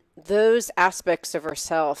those aspects of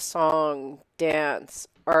herself, song, dance,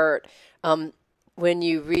 art, when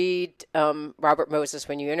you read Robert Moses,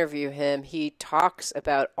 when you interview him, he talks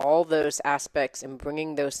about all those aspects and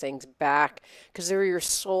bringing those things back because they're your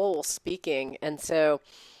soul speaking. And so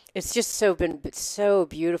it's just been so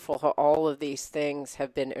beautiful how all of these things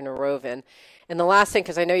have been interwoven. And the last thing,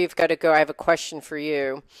 because I know you've got to go, I have a question for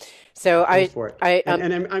you. So Go for it.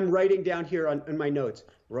 And I'm writing down here in my notes,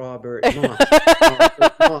 Robert Moss,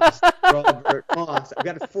 Robert Moss, Robert Moss. I've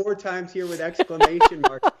got it 4 times here with exclamation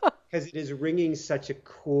marks because it is ringing such a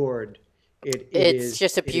chord. It's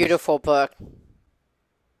just a beautiful book.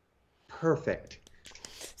 Perfect.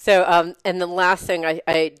 So, and the last thing,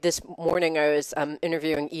 this morning I was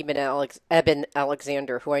interviewing Eben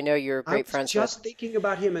Alexander, who I know you're great friends with. I was just thinking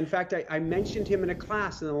about him. In fact, I mentioned him in a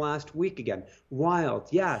class in the last week again. Wild,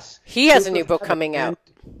 yes. He has a new book coming out.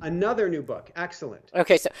 Another new book. Excellent.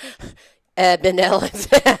 Okay, so Eben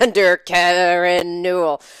Alexander, Karen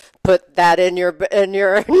Newell. Put that in your your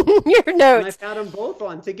notes. And I've had them both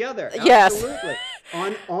on together. Yes. Absolutely.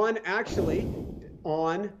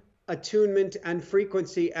 on attunement and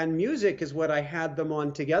frequency and music is what I had them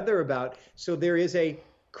on together about. So there is a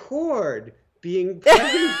chord being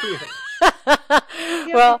played here.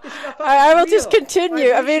 Well, I will just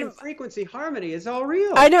continue. I mean, frequency, harmony is all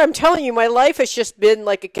real. I know. I'm telling you, my life has just been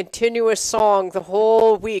like a continuous song the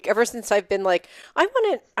whole week. Ever since I've been like, I'm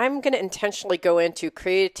gonna intentionally go into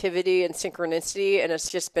creativity and synchronicity, and it's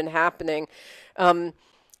just been happening.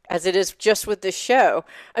 As it is just with this show.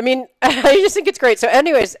 I mean, I just think it's great. So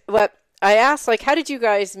anyways, what I asked, like, how did you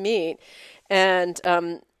guys meet? And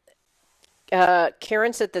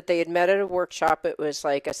Karen said that they had met at a workshop. It was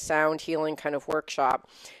like a sound healing kind of workshop.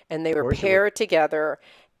 And they were paired together.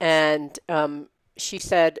 And she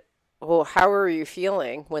said, well, how are you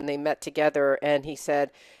feeling when they met together? And he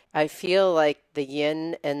said, I feel like the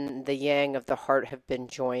yin and the yang of the heart have been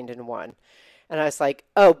joined in one. And I was like,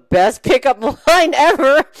 oh, best pickup line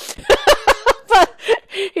ever. But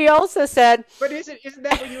he also said, but isn't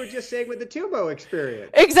that what you were just saying with the Tubo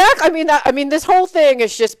experience? Exactly. I mean, this whole thing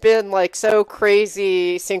has just been like so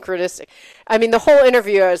crazy synchronistic. I mean, the whole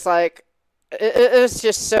interview, I was like, it was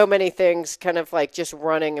just so many things kind of like just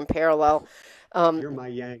running in parallel. You're my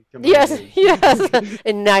yang. Yes,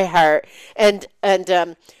 in my heart. And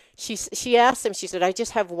she asked him, she said, I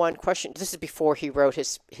just have one question. This is before he wrote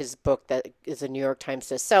his book that is a New York Times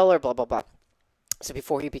bestseller, blah, blah, blah. So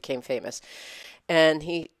before he became famous. And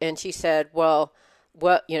she said, well,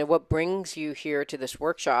 what brings you here to this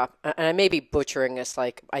workshop? And I may be butchering this,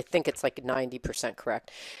 like, I think it's like 90%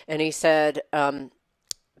 correct. And he said,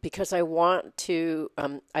 because I want to,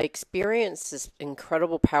 I experienced this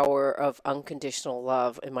incredible power of unconditional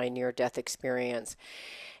love in my near-death experience.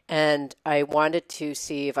 And I wanted to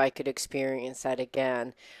see if I could experience that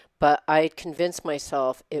again. But I had convinced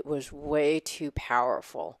myself it was way too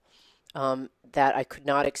powerful, that I could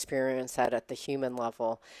not experience that at the human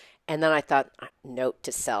level. And then I thought, note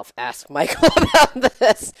to self, ask Michael about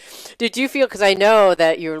this. Did you feel, because I know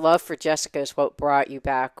that your love for Jessica is what brought you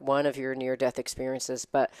back, one of your near-death experiences,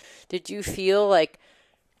 but did you feel like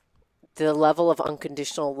the level of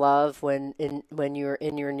unconditional love when you were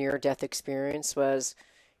in your near-death experience was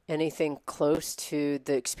anything close to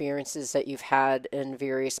the experiences that you've had in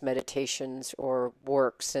various meditations or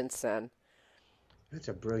work since then? That's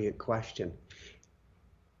a brilliant question.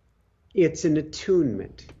 It's an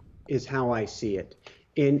attunement, is how I see it.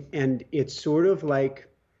 And it's sort of like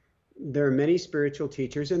there are many spiritual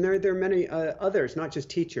teachers, and there are many others, not just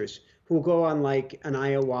teachers, who go on like an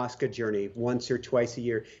ayahuasca journey once or twice a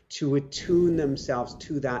year to attune themselves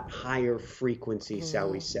to that higher frequency, shall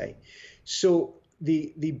we say. So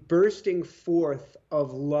the bursting forth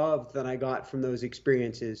of love that I got from those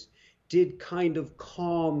experiences did kind of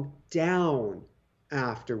calm down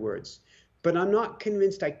afterwards. But I'm not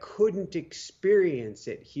convinced I couldn't experience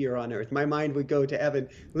it here on earth. My mind would go to Evan,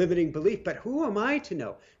 limiting belief. But who am I to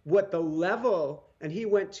know what the level, and he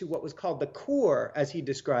went to what was called the core, as he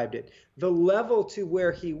described it. The level to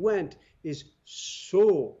where he went is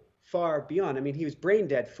so far beyond. I mean, he was brain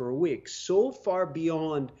dead for a week, so far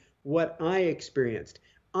beyond what I experienced.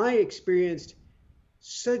 I experienced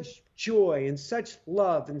such joy and such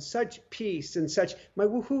love and such peace and such. My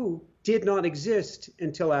woohoo did not exist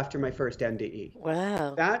until after my first NDE.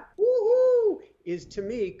 Wow. That woohoo is to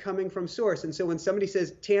me coming from source. And so when somebody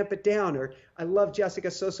says tamp it down, or I love Jessica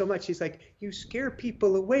so much, she's like, you scare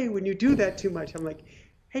people away when you do that too much. I'm like,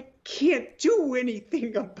 I can't do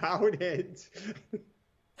anything about it.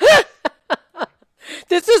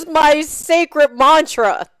 This is my sacred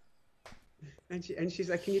mantra. And she's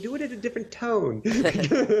like, can you do it at a different tone?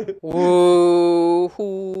 Woo-hoo.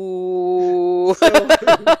 So,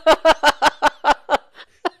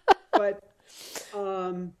 but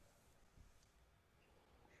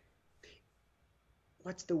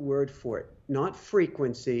what's the word for it? Not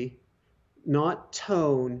frequency, not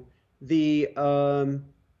tone. There's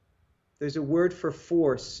a word for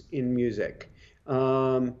force in music.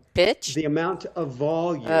 Pitch? The amount of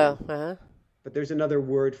volume, Oh, uh-huh. but there's another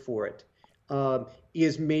word for it,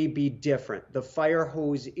 is maybe different. The fire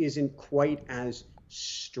hose isn't quite as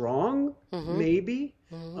strong, maybe,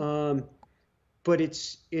 but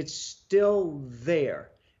it's still there.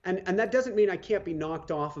 And that doesn't mean I can't be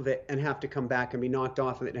knocked off of it and have to come back, and be knocked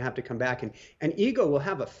off of it and have to come back. And ego will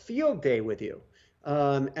have a field day with you,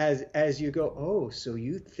 as you go, oh, so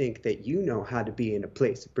you think that you know how to be in a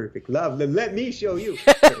place of perfect love? Then let me show you.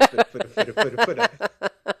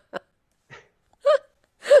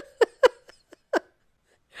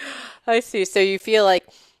 I see. So you feel like,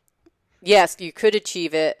 yes, you could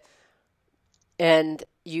achieve it, and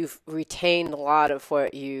you've retained a lot of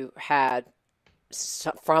what you had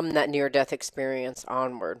from that near-death experience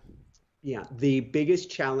onward. Yeah, the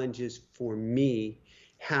biggest challenges for me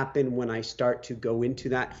happen when I start to go into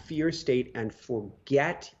that fear state and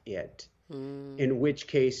forget it, in which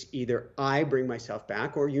case either I bring myself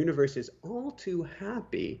back, or universe is all too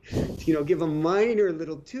happy to, give a minor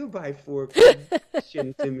little 2x4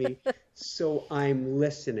 condition to me, so I'm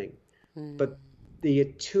listening. But the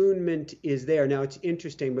attunement is there. Now, it's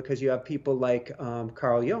interesting because you have people like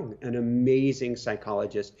Carl Jung, an amazing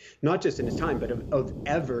psychologist, not just in his time, but of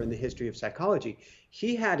ever in the history of psychology.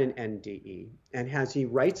 He had an NDE, and as he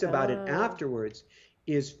writes about it afterwards,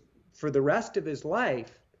 is for the rest of his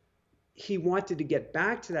life, he wanted to get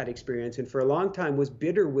back to that experience, and for a long time was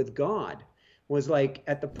bitter with God, was like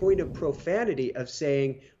at the point of profanity of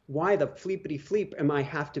saying, why the fleepity fleep am I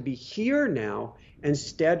have to be here now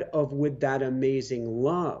instead of with that amazing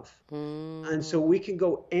love? And so we can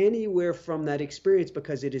go anywhere from that experience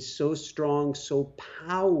because it is so strong, so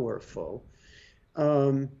powerful.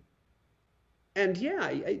 And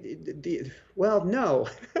yeah, well, no.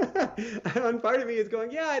 And part of me is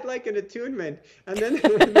going, yeah, I'd like an attunement. And then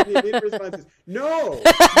the immediate response is, no,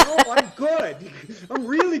 I'm good. I'm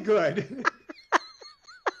really good.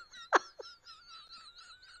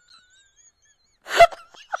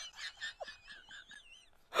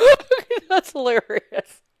 That's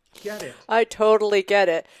hilarious. Get it. I totally get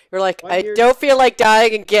it. You're like, I Year, don't feel like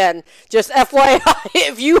dying again. Just FYI,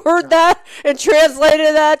 if you heard that and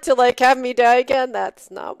translated that to like have me die again, that's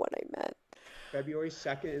not what I meant. April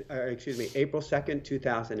 2nd,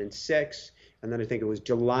 2006. And then I think it was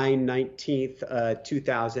July 19th,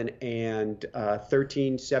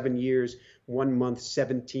 2013, 7 years, 1 month,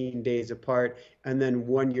 17 days apart. And then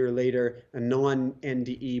 1 year later, a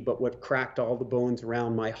non-NDE, but what cracked all the bones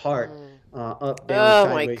around my heart, up, down,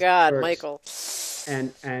 Oh my sideways, God, reverse, Michael.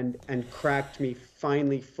 and cracked me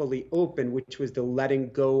finally fully open, which was the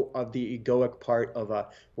letting go of the egoic part of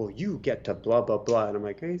well, you get to blah, blah, blah. And I'm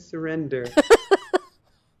like, I surrender.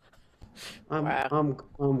 Wow.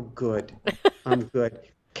 I'm good. I'm good.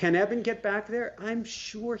 Can Evan get back there? I'm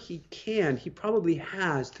sure he can. He probably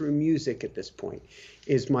has through music at this point,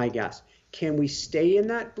 is my guess. Can we stay in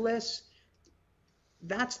that bliss?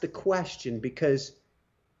 That's the question, because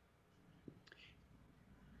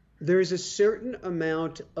there's a certain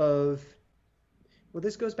amount of, well,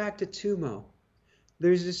 this goes back to Tumo.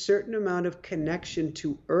 There's a certain amount of connection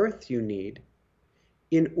to earth you need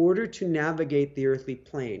in order to navigate the earthly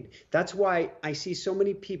plane. That's why I see so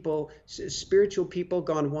many people, spiritual people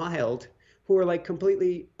gone wild, who are like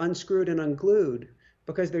completely unscrewed and unglued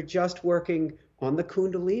because they're just working on the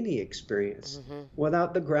Kundalini experience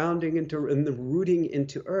without the grounding and the rooting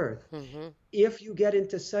into earth. If you get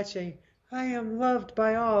into such a, I am loved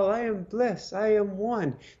by all, I am bliss, I am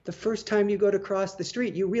one, the first time you go to cross the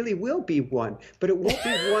street, you really will be one, but it won't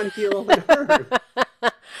be one here on earth.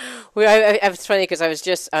 Well, it's funny because I was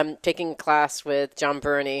just taking a class with John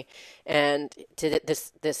Burney and did it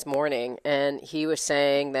this morning, and he was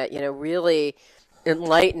saying that really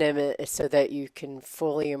enlightenment is so that you can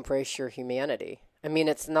fully embrace your humanity. I mean,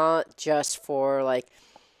 it's not just for like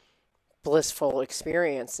blissful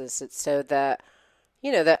experiences; it's so that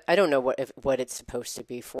that I don't know what it's supposed to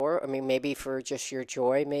be for. I mean, maybe for just your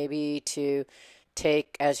joy, maybe to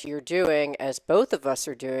take, as you're doing, as both of us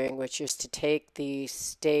are doing, which is to take these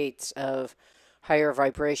states of higher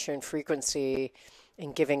vibration frequency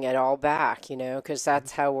and giving it all back, because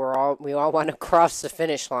that's how we all want to cross the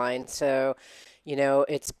finish line. So,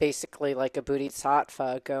 it's basically like a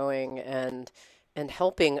bodhisattva going and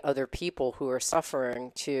helping other people who are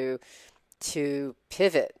suffering to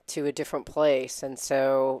pivot to a different place. And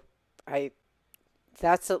so I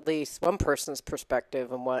that's at least one person's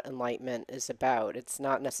perspective on what enlightenment is about. It's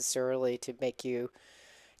not necessarily to make you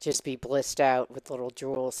just be blissed out with little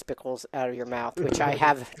jewel spickles out of your mouth, which I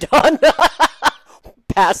have done,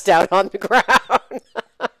 passed out on the ground.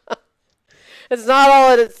 It's not all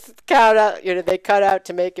that it's cut out, they cut out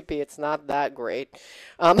to make it be. It's not that great.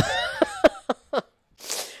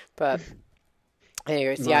 But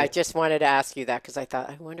anyways, yeah, I just wanted to ask you that because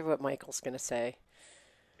I wonder what Michael's going to say.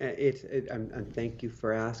 And thank you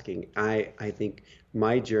for asking. I think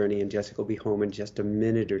my journey, and Jessica will be home in just a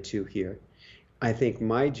minute or two here. I think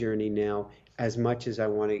my journey now, as much as I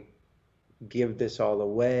want to give this all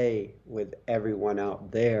away with everyone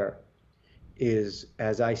out there, is,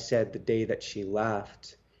 as I said the day that she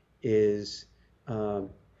left, is the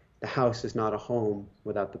house is not a home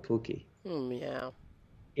without the Pookie. Yeah.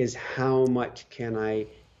 Is how much can I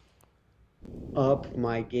up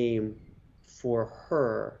my game for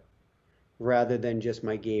her rather than just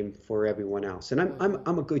my game for everyone else. And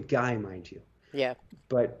I'm a good guy, mind you. Yeah.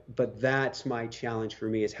 But that's my challenge for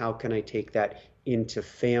me, is how can I take that into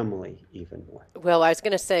family even more? Well, I was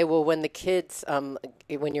going to say, when the kids,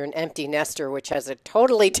 when you're an empty nester, which has a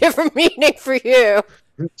totally different meaning for you.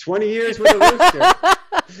 20 years with a rooster.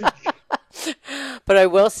 But I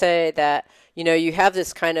will say that, you have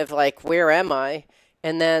this kind of like, where am I?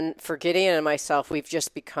 And then for Gideon and myself, we've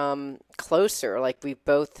just become closer. Like we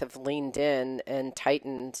both have leaned in and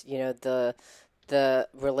tightened, the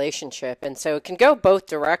relationship. And so it can go both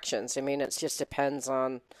directions. I mean, it just depends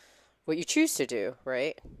on what you choose to do,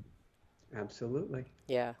 right? Absolutely.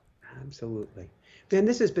 Yeah. Absolutely. Man,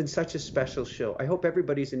 this has been such a special show. I hope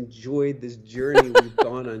everybody's enjoyed this journey we've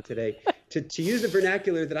gone on today. To use the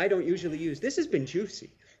vernacular that I don't usually use, this has been juicy.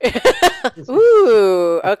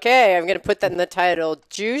 Ooh, okay. I'm going to put that in the title.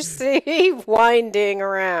 Juicy Winding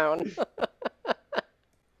Around.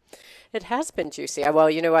 It has been juicy. Well,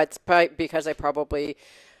 you know what? It's probably because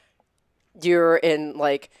you're in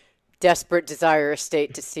like desperate desire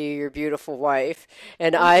state to see your beautiful wife.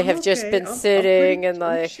 And I have just been sitting and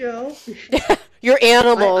like, your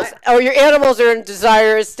animals. Your animals are in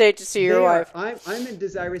desirous state to see your wife. I'm in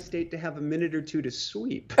desirous state to have a minute or two to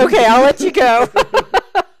sweep. Okay, I'll let you go.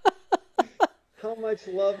 How much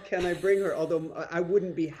love can I bring her? Although I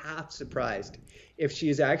wouldn't be half surprised if she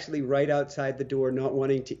is actually right outside the door, not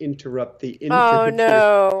wanting to interrupt the interview. Oh,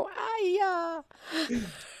 no.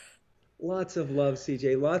 Lots of love,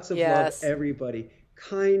 CJ. Lots of love, everybody.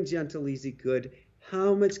 Kind, gentle, easy, good.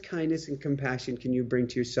 How much kindness and compassion can you bring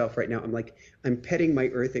to yourself right now? I'm petting my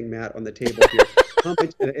earthing mat on the table here. I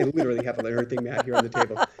literally have an earthing mat here on the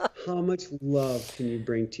table. How much love can you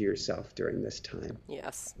bring to yourself during this time?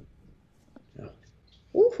 Yes.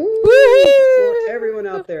 Woo-hoo! For everyone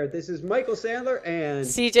out there, this is Michael Sandler and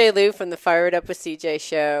CJ Liu from the Fire It Up with CJ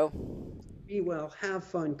show. Be well, have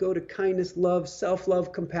fun, go to kindness, love,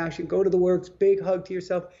 self-love, compassion, go to the works, big hug to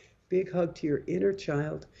yourself, big hug to your inner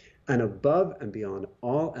child, and above and beyond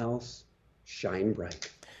all else, shine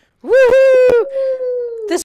bright. Woohoo!